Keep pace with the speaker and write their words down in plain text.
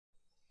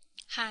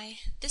Hi,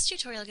 this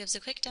tutorial gives a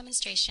quick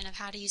demonstration of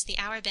how to use the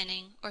hour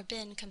binning or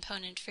bin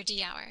component for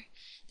dhour.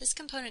 This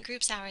component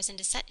groups hours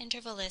into set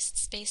interval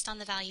lists based on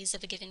the values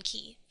of a given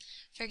key.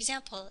 For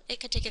example, it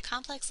could take a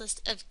complex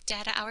list of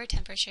data hour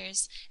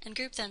temperatures and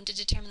group them to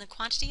determine the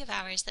quantity of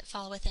hours that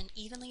fall within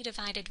evenly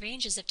divided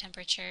ranges of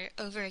temperature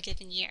over a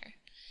given year.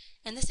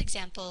 In this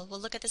example, we'll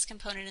look at this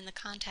component in the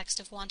context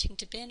of wanting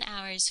to bin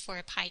hours for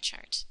a pie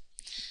chart.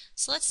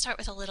 So let's start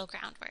with a little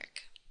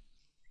groundwork.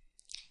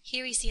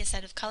 Here we see a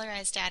set of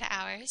colorized data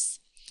hours,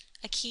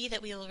 a key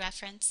that we will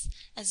reference,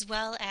 as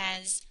well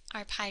as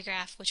our pie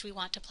graph, which we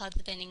want to plug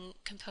the binning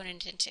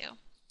component into.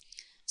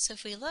 So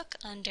if we look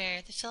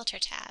under the Filter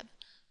tab,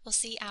 we'll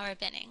see Hour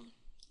Binning,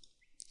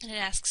 and it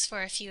asks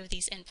for a few of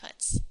these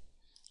inputs.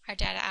 Our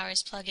data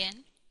hours plug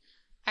in,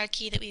 our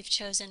key that we've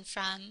chosen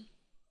from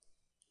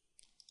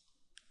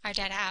our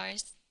data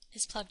hours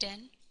is plugged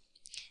in.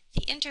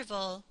 The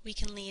interval we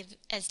can leave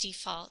as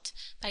default.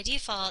 By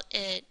default,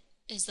 it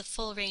is the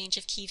full range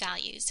of key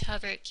values.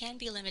 However, it can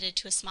be limited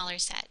to a smaller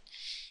set.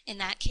 In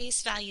that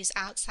case, values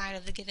outside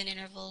of the given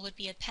interval would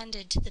be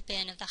appended to the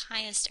bin of the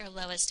highest or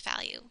lowest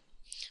value.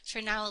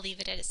 For now, I'll leave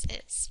it as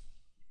is.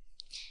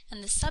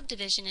 And the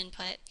subdivision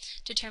input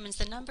determines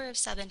the number of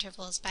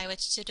subintervals by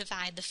which to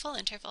divide the full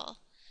interval.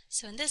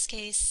 So in this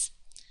case,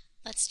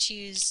 let's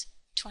choose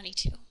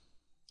 22.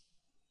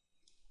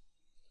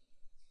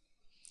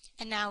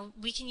 And now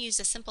we can use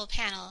a simple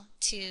panel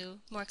to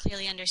more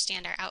clearly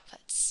understand our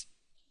outputs.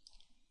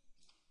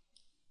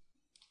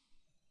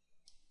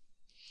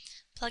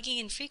 Plugging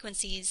in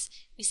frequencies,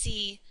 we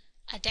see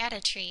a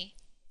data tree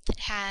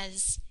that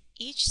has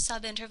each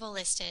subinterval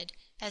listed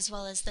as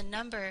well as the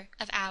number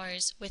of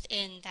hours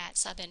within that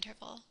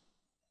subinterval.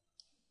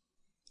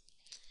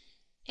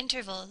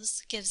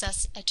 Intervals gives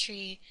us a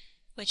tree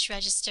which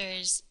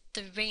registers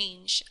the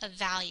range of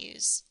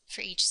values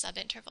for each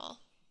subinterval.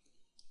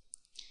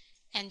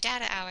 And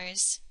data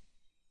hours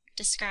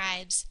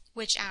describes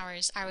which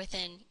hours are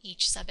within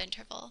each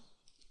subinterval.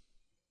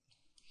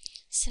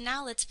 So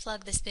now let's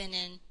plug this bin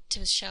in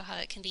to show how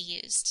it can be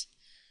used.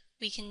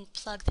 We can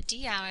plug the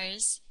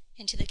dhours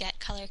into the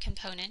getColor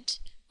component,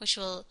 which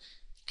will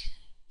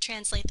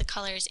translate the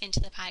colors into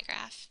the pie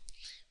graph.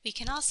 We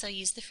can also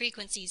use the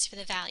frequencies for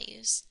the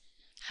values.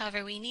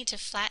 However, we need to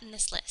flatten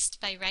this list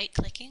by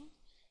right-clicking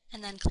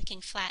and then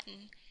clicking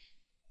Flatten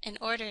in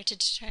order to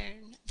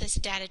turn this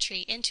data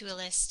tree into a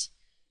list,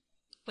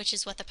 which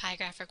is what the pie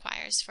graph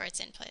requires for its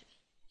input.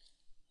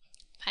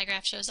 Pie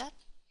graph shows up,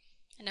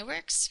 and it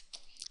works.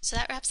 So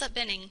that wraps up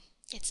binning.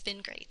 It's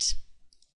been great.